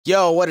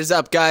Yo, what is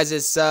up, guys?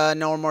 It's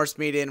No Remorse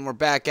Media, and we're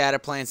back at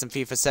it playing some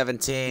FIFA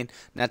 17.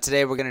 Now,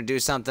 today we're going to do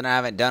something I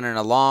haven't done in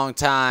a long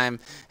time,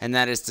 and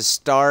that is to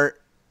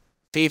start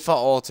FIFA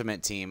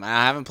Ultimate Team.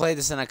 I haven't played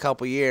this in a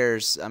couple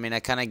years. I mean, I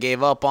kind of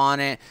gave up on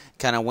it,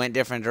 kind of went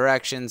different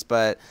directions,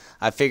 but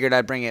I figured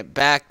I'd bring it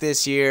back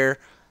this year,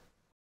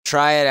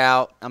 try it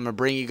out. I'm going to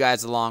bring you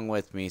guys along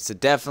with me. So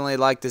definitely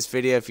like this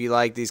video if you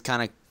like these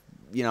kind of,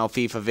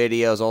 FIFA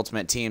videos,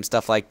 Ultimate Team,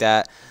 stuff like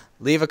that.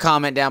 Leave a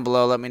comment down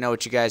below. Let me know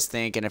what you guys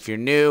think. And if you're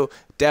new,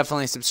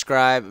 definitely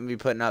subscribe. I'm going to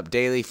be putting up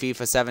daily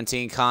FIFA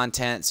 17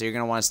 content, so you're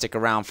going to want to stick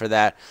around for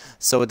that.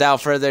 So without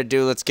further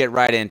ado, let's get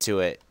right into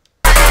it.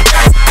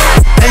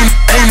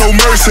 Ain't no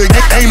mercy.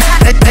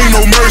 Ain't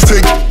no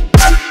mercy.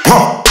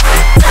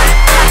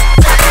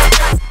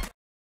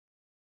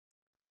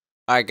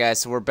 Alright, guys,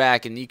 so we're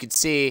back, and you can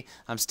see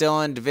I'm still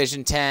in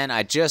Division 10.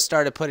 I just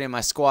started putting my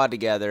squad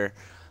together.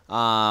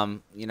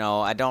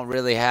 I don't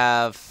really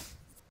have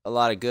a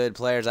lot of good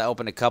players. I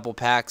opened a couple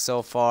packs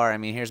so far. I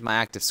mean, here's my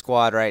active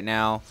squad right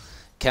now.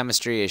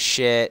 Chemistry is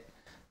shit.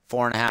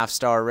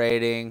 4.5-star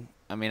rating.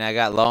 I mean, I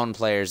got lone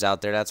players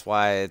out there. That's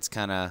why it's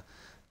kind of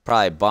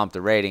probably bumped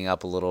the rating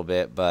up a little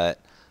bit, but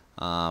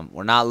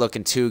we're not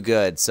looking too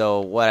good.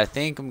 So what I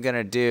think I'm going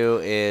to do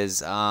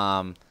is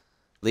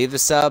leave the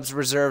subs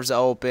reserves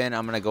open.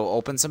 I'm going to go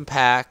open some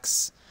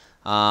packs.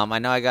 I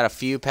know I got a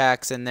few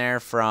packs in there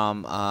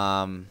from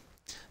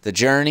the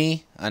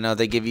Journey. I know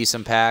they give you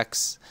some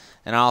packs.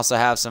 And I also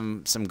have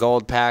some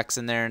gold packs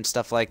in there and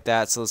stuff like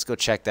that. So let's go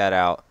check that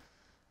out.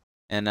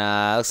 And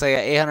looks like I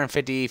got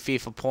 850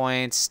 FIFA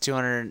points,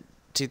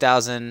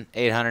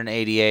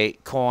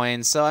 2,888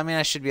 coins. So, I mean,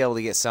 I should be able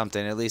to get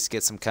something, at least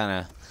get some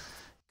kind of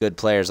good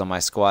players on my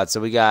squad.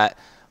 So we got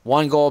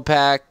 1 gold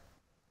pack,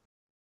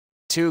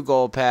 2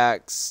 gold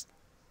packs,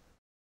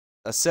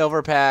 a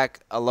silver pack,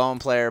 a lone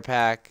player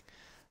pack,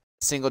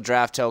 single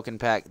draft token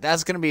pack.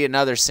 That's going to be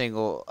another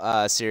single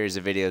series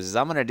of videos.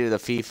 I'm going to do the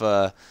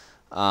FIFA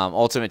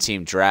Ultimate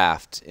Team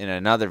Draft in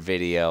another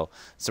video.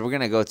 So we're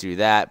going to go through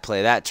that,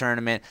 play that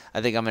tournament.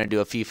 I think I'm going to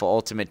do a FIFA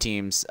Ultimate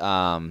Team's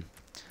online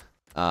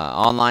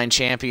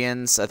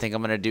champions. I think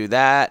I'm going to do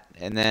that,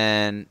 and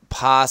then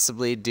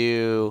possibly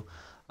do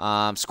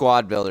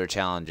squad builder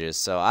challenges.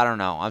 So I don't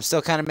know. I'm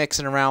still kind of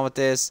mixing around with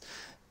this.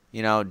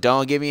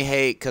 Don't give me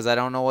hate because I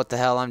don't know what the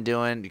hell I'm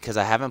doing, because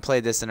I haven't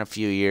played this in a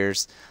few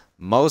years.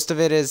 Most of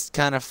it is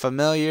kind of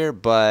familiar,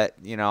 but,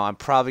 I'm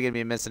probably going to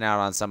be missing out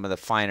on some of the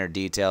finer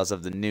details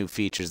of the new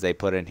features they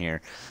put in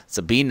here.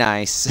 So be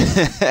nice.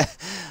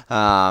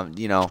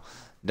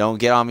 Don't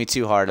get on me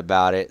too hard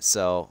about it.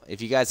 So if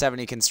you guys have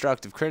any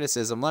constructive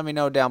criticism, let me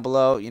know down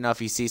below.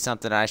 If you see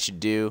something I should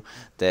do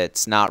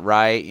that's not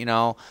right,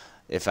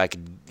 if I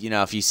could,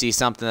 if you see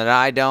something that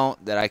I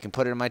don't, that I can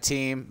put in my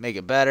team, make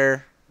it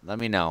better, let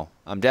me know.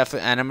 And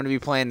I'm going to be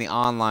playing the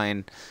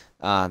online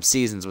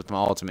seasons with my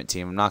ultimate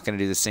team. I'm not going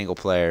to do the single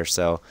player,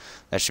 so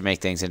that should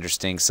make things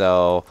interesting.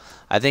 So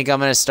I think I'm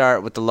going to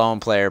start with the lone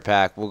player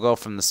pack. We'll go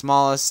from the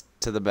smallest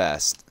to the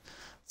best.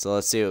 So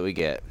let's see what we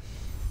get.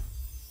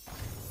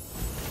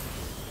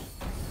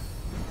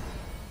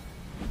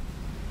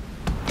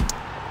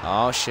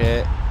 Oh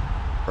shit,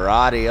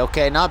 Barati.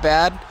 Okay, not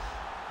bad.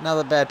 Not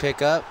a bad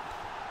pickup.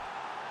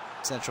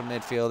 Central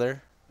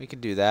midfielder. We could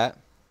do that.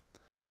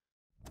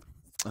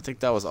 I think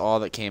that was all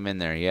that came in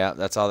there. Yeah,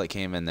 that's all that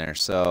came in there.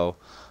 So,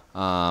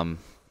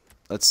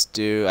 let's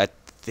do. I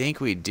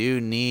think we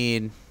do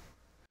need.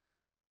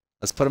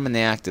 Let's put them in the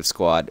active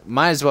squad.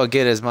 Might as well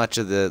get as much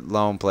of the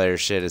lone player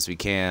shit as we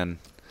can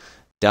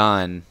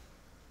done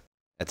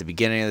at the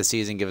beginning of the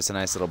season. Give us a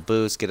nice little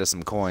boost. Get us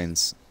some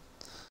coins.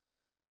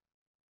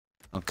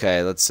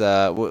 Okay, let's.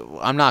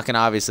 I'm not gonna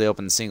obviously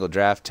open the single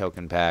draft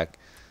token pack.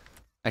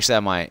 Actually, I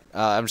might.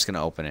 I'm just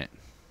gonna open it,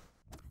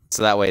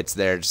 so that way it's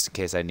there just in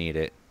case I need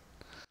it.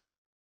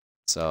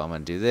 So I'm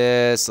going to do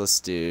this.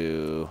 Let's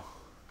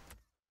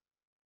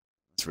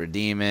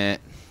redeem it.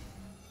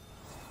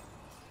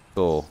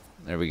 Cool.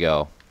 There we go.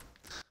 All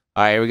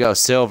right, here we go.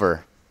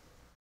 Silver.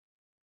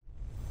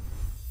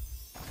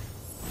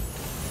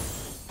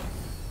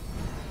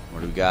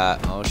 What do we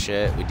got? Oh,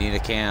 shit. We need a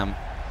cam.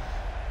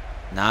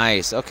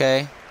 Nice.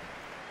 Okay.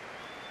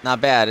 Not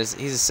bad.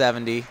 He's a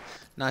 70.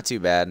 Not too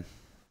bad.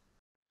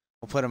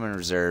 We'll put him in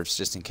reserves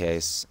just in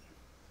case.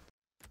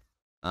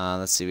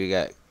 Let's see. We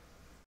got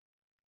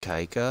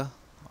Kaika,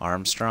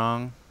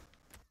 Armstrong.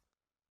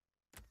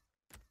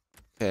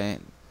 Okay,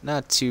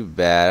 not too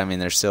bad. I mean,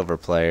 they're silver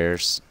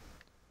players.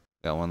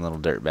 Got one little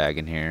dirtbag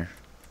in here.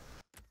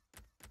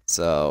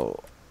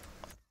 So,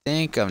 I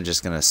think I'm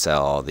just going to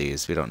sell all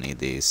these. We don't need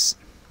these.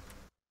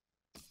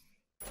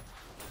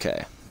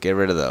 Okay, get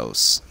rid of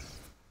those.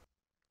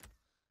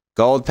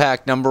 Gold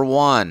pack number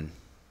 1.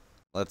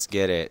 Let's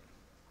get it.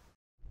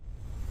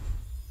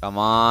 Come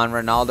on,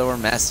 Ronaldo or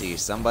Messi.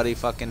 Somebody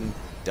fucking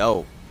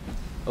dope.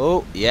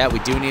 Oh, yeah, we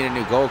do need a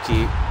new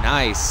goalkeeper.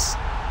 Nice.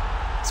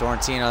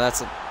 Sorrentino,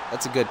 that's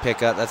a good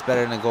pickup. That's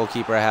better than the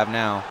goalkeeper I have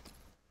now.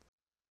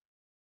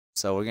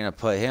 So we're going to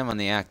put him on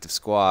the active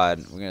squad.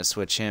 We're going to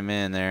switch him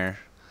in there.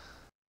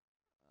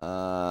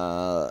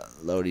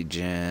 Lodi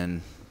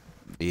Gen.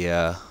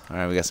 Yeah. All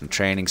right, we got some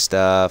training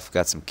stuff.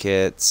 Got some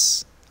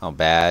kits. Oh,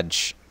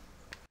 badge.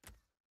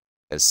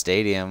 Got a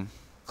stadium.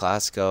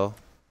 Classico.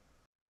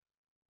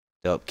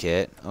 Dope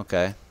kit.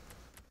 Okay.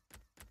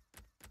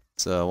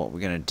 So what we're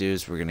gonna do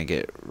is we're gonna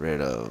get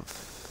rid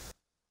of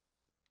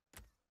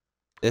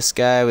this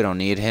guy. We don't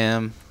need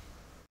him.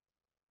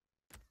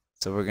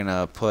 So we're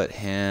gonna put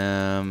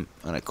him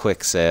on a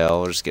quick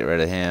sale. We'll just get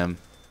rid of him.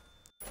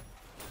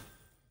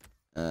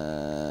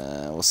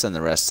 We'll send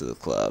the rest to the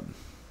club.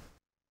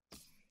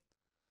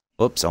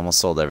 Whoops, almost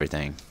sold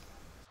everything.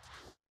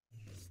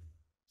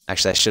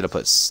 Actually, I should have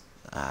put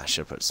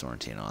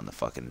Sorrentino on the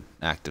fucking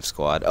active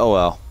squad. Oh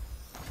well.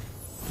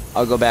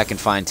 I'll go back and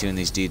fine tune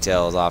these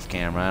details off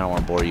camera. I don't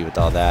want to bore you with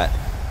all that.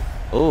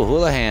 Ooh,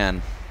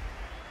 Houlihan.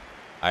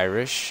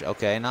 Irish.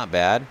 Okay, not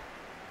bad.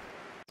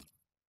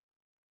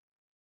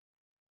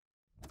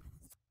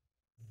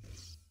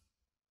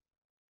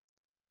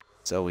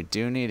 So we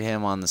do need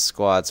him on the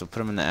squad, so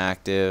put him in the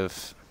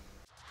active.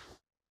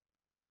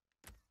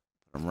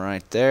 Put him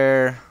right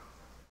there.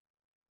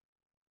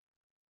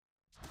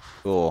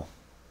 Cool.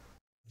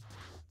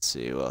 Let's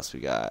see what else we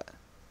got.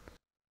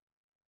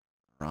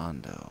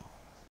 Rondo.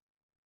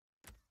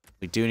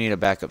 We do need a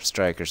backup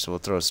striker, so we'll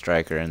throw a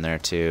striker in there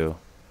too.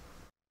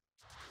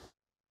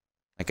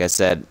 Like I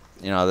said,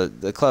 you know,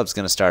 the club's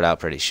going to start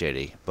out pretty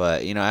shitty.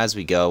 But, you know, as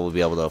we go, we'll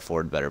be able to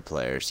afford better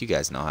players. You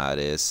guys know how it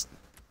is.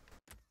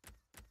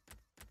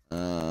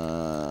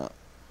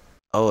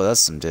 Oh, that's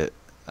some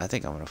I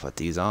think I'm going to put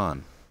these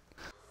on.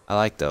 I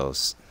like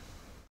those.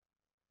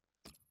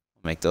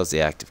 Make those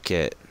the active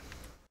kit.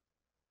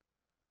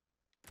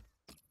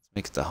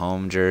 Make it the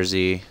home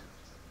jersey.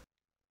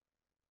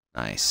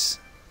 Nice.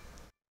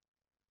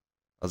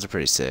 Those are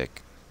pretty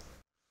sick.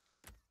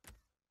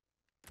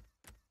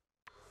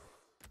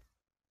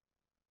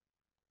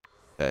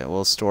 Okay,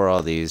 we'll store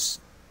all these.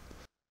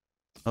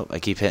 Oh, I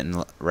keep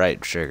hitting right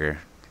trigger.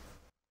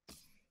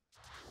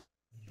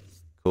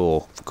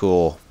 Cool,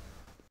 cool.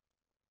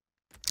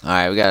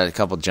 Alright, we got a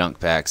couple junk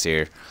packs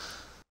here.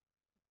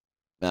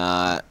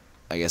 I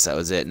guess that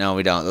was it. No,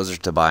 we don't. Those are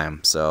to buy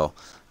them. So,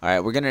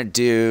 alright, we're going to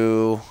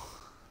do...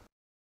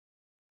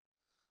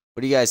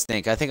 What do you guys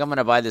think? I think I'm going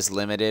to buy this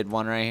limited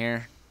one right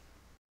here.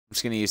 I'm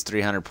just going to use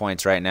 300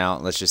 points right now.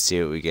 Let's just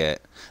see what we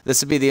get.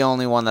 This would be the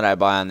only one that I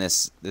buy on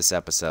this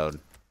episode.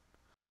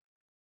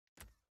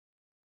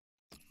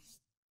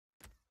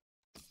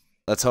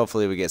 Let's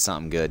hopefully we get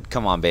something good.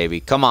 Come on, baby.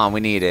 Come on, we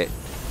need it.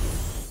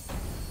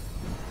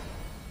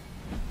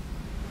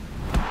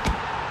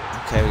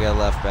 Okay, we got a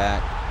left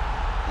back.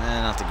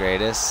 Not the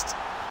greatest.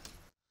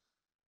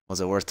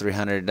 Was it worth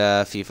 300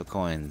 FIFA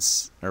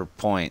coins? Or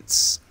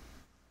points?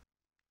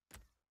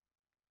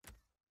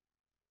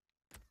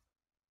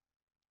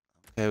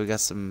 Okay, we got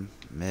some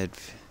mid.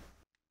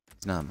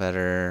 Not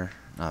better.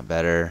 Not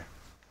better.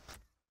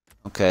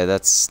 Okay,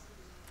 that's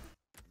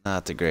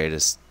not the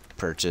greatest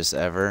purchase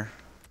ever.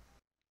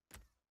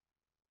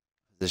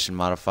 Position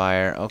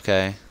modifier.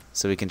 Okay,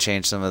 so we can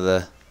change some of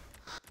the...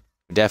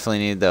 We definitely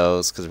need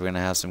those because we're going to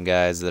have some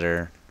guys that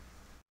are...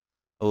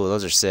 Oh,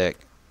 those are sick.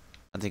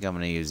 I think I'm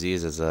going to use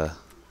these as a...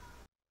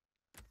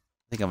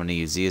 I think I'm going to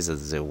use these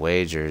as the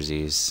away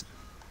jerseys.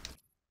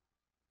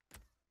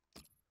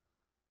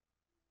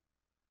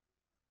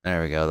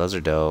 There we go. Those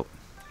are dope.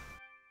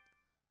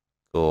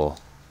 Cool.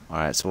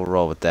 Alright, so we'll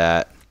roll with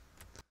that.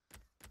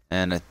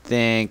 And I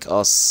think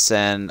I'll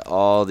send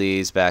all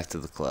these back to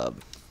the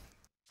club.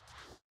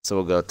 So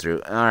we'll go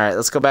through. Alright,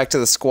 let's go back to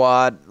the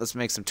squad. Let's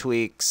make some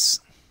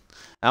tweaks.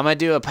 I'm going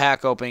to do a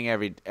pack opening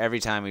every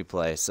time we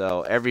play.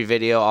 So every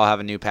video I'll have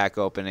a new pack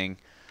opening.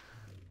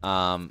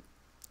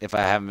 If I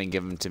haven't been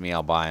given to me,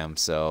 I'll buy them.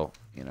 So,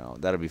 you know,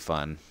 that'll be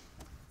fun.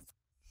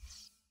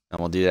 And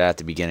we'll do that at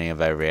the beginning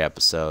of every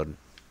episode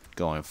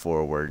going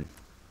forward.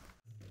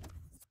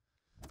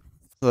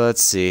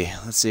 Let's see.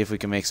 Let's see if we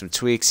can make some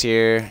tweaks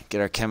here.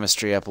 Get our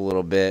chemistry up a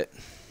little bit.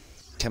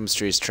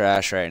 Chemistry is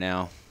trash right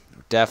now.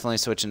 We're definitely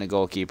switching the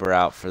goalkeeper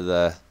out for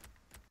the...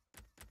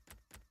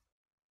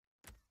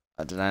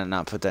 did I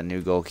not put that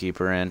new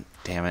goalkeeper in?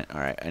 Damn it.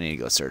 Alright, I need to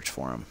go search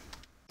for him.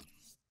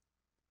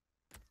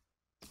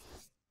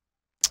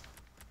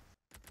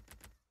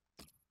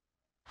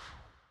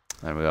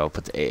 There we go.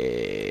 Put the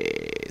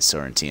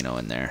Sorrentino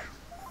in there.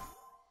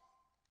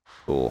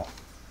 Cool.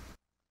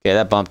 Okay,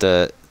 that bumped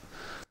the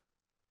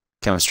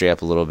chemistry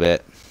up a little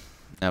bit.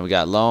 Now we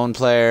got lone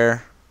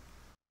player.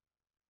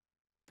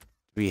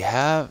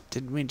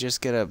 Didn't we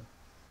just get a...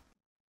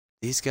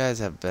 These guys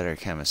have better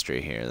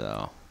chemistry here,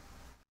 though.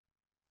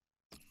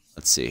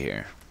 Let's see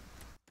here.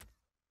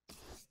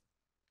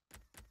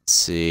 Let's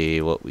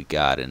see what we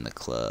got in the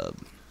club.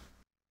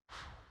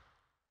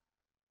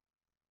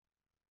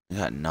 We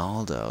got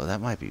Naldo.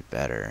 That might be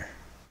better.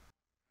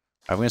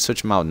 Are we going to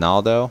switch him out with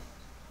Naldo?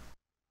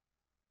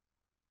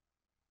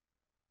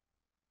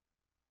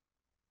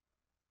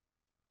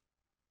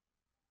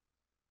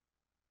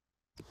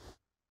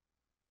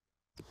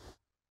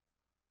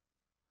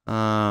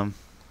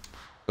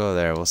 Go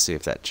there. We'll see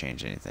if that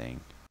changed anything.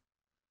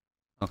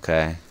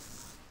 Okay.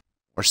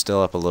 We're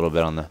still up a little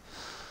bit on the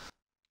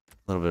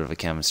little bit of a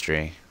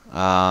chemistry.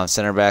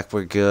 Center back,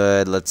 we're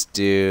good. Let's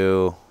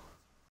do.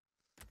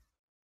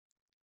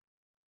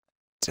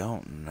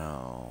 Don't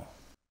know.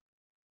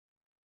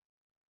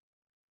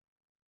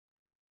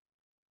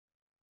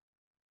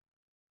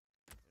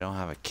 Don't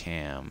have a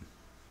cam.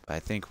 But I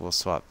think we'll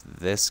swap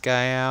this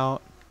guy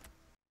out.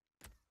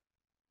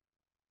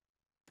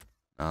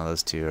 No,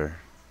 those two are.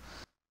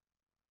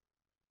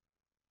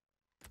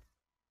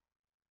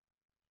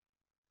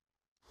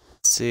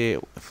 Let's see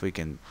if we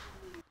can.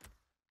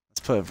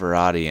 Let's put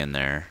Verratti in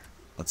there.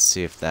 Let's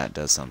see if that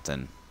does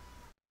something.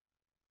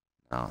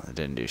 No, it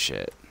didn't do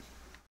shit.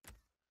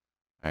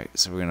 Alright,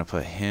 so we're going to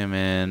put him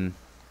in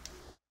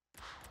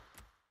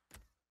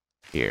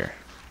here.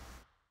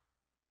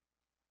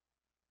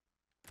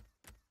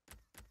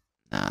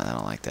 Nah, I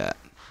don't like that.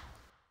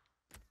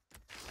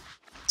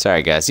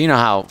 Sorry, guys. You know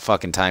how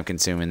fucking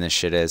time-consuming this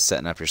shit is,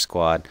 setting up your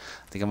squad.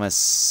 I think I'm going to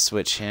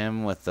switch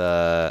him with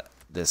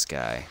this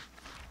guy.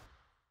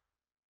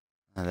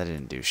 Oh, that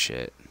didn't do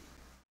shit.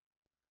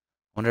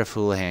 Wonder if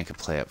Houlihan could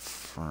play up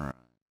front.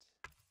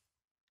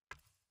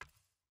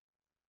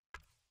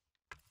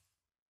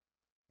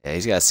 Yeah,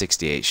 he's got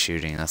 68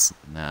 shooting. That's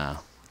no,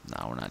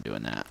 we're not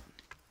doing that.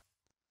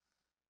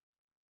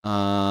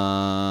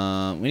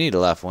 We need a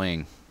left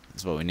wing.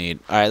 That's what we need.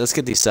 All right, let's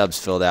get these subs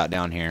filled out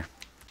down here.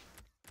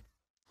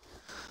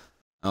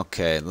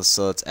 Okay, let's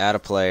add a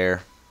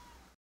player.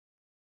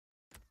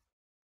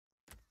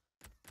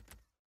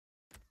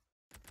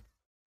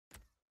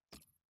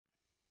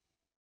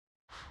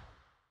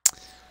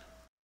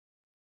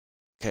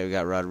 Okay, we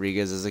got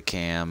Rodriguez as a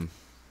cam.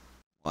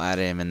 We'll add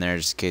him in there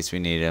just in case we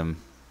need him.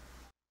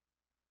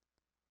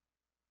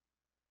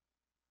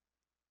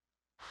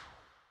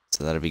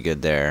 So that'll be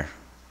good there.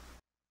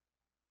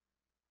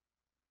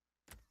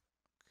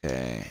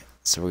 Okay,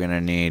 so we're going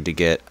to need to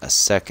get a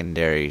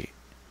secondary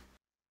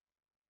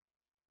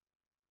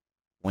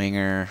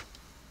winger.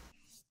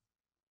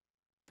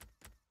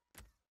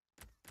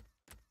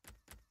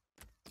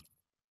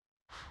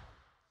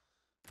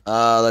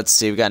 Let's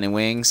see. We got any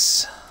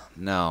wings?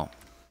 No.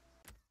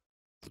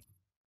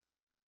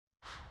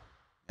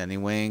 Any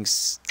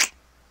wings?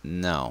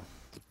 No.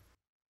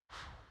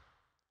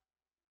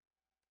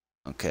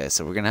 Okay,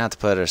 so we're going to have to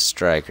put a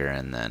striker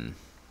in then.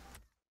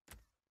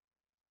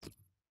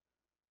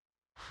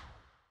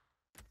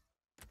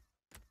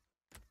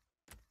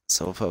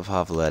 So we'll put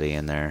Pavoletti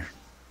in there.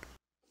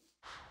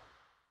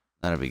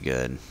 That'll be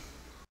good.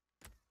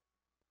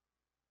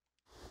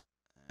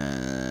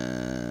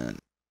 And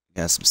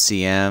got some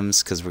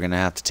CMs because we're going to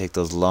have to take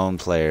those lone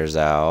players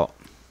out.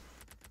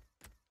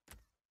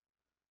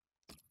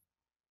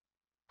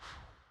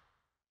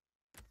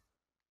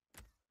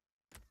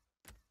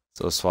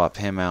 So we'll swap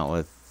him out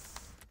with...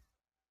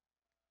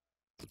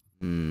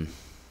 maybe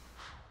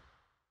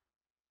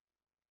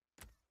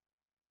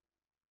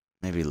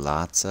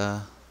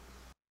Latza.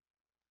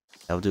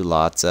 I'll do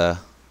Latza.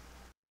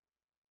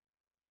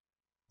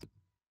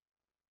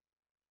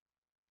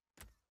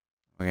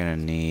 We're going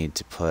to need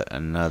to put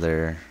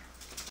another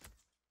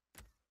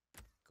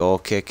goal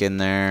kick in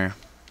there.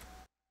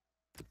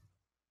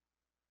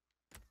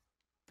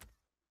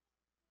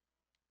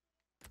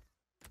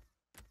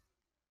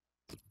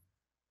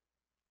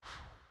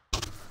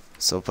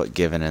 So we'll put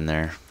Given in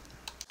there.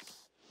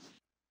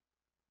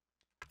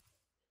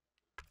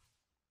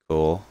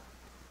 Cool.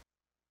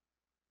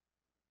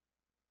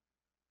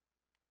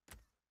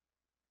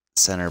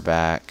 Center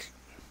back.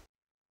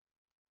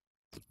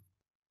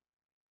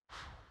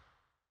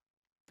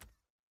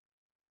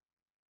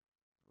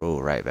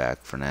 Oh, right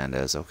back.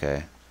 Fernandez.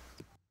 Okay.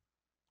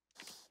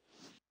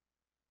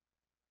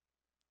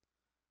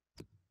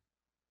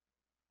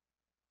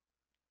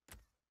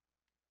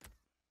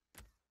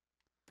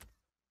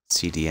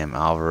 CDM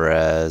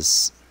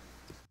Alvarez.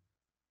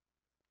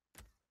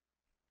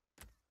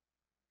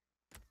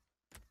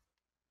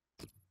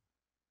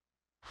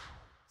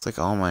 It's like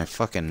all my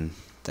fucking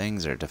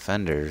things are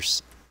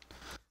defenders.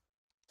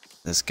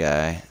 This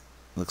guy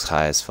looks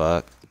high as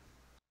fuck.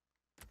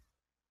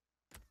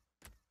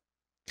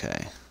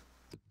 Okay.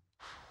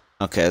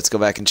 Okay, let's go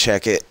back and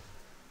check it.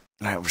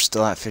 Alright, we're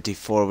still at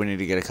 54. We need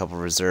to get a couple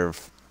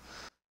reserve.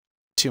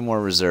 2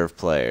 more reserve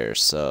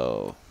players,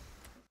 so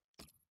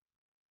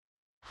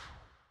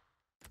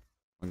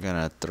we're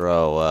gonna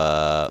throw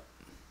up.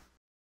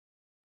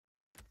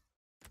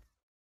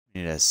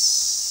 Need a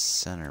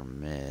center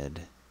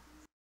mid.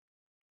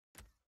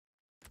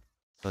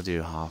 We'll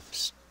do Hall,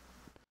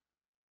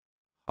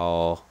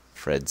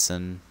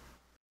 Fredson,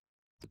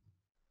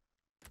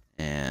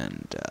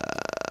 and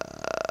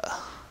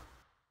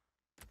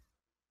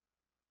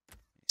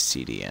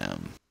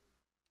CDM.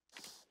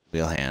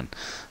 Wheelhand.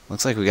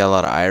 Looks like we got a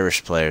lot of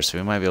Irish players, so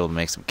we might be able to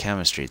make some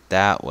chemistry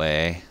that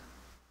way.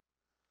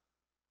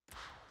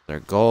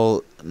 Their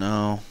goal,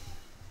 no.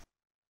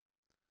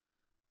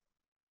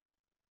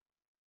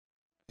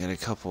 Get a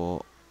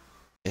couple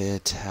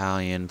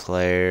Italian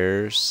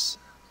players.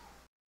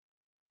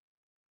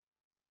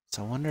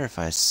 So I wonder if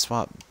I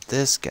swap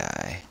this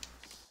guy.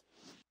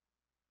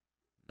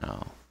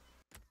 No.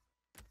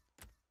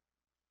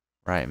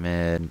 Right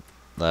mid,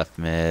 left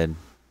mid,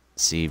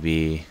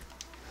 CB.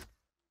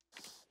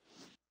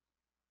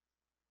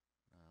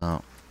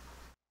 Oh.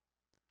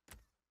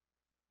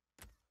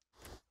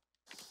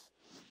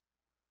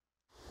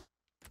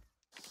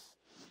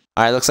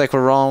 All right, looks like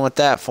we're rolling with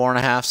that.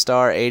 4.5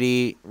 star,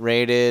 80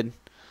 rated.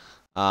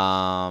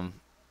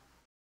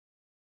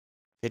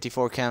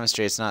 54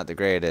 chemistry. It's not the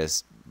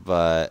greatest,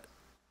 but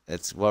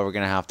it's what we're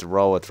gonna have to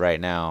roll with right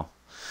now.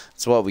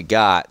 It's what we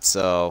got.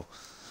 So,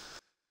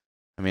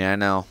 I mean, I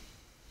know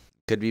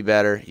could be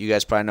better. You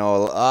guys probably know a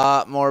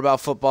lot more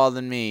about football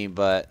than me,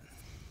 but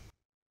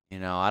you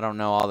know, I don't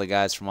know all the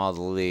guys from all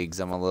the leagues.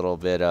 I'm a little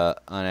bit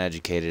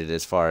uneducated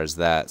as far as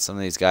that. Some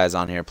of these guys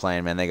on here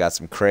playing, man, they got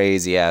some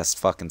crazy ass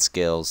fucking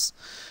skills.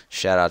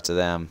 Shout out to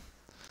them.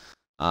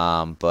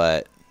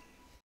 But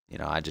you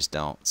know, I just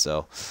don't.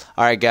 So,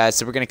 all right, guys.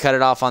 So we're gonna cut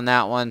it off on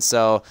that one.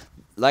 So,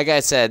 like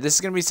I said, this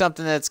is gonna be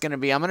something that's gonna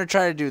be. I'm gonna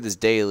try to do this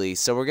daily.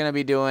 So we're gonna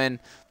be doing,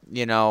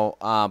 you know,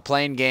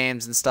 playing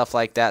games and stuff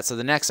like that. So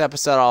the next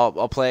episode,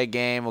 I'll play a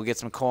game. We'll get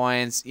some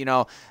coins, you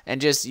know,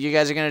 and just you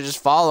guys are gonna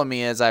just follow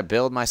me as I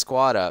build my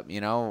squad up. You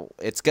know,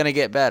 it's gonna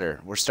get better.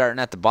 We're starting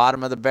at the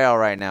bottom of the barrel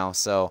right now.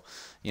 So,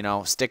 you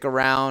know, stick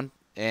around,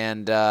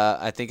 and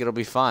I think it'll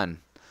be fun.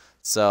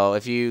 So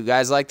if you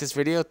guys like this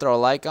video, throw a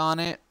like on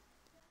it.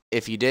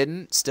 If you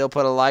didn't, still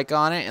put a like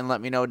on it and let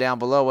me know down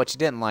below what you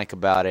didn't like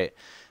about it.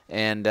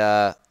 And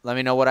let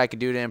me know what I could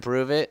do to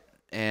improve it.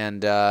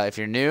 And if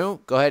you're new,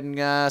 go ahead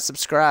and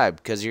subscribe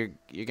because you're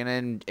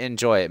going to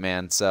enjoy it,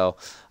 man. So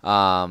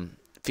FIFA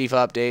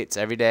updates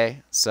every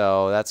day.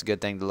 So that's a good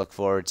thing to look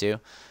forward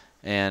to.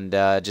 And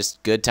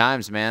just good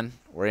times, man.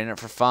 We're in it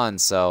for fun.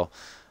 So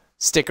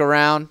stick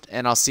around,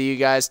 and I'll see you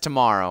guys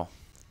tomorrow.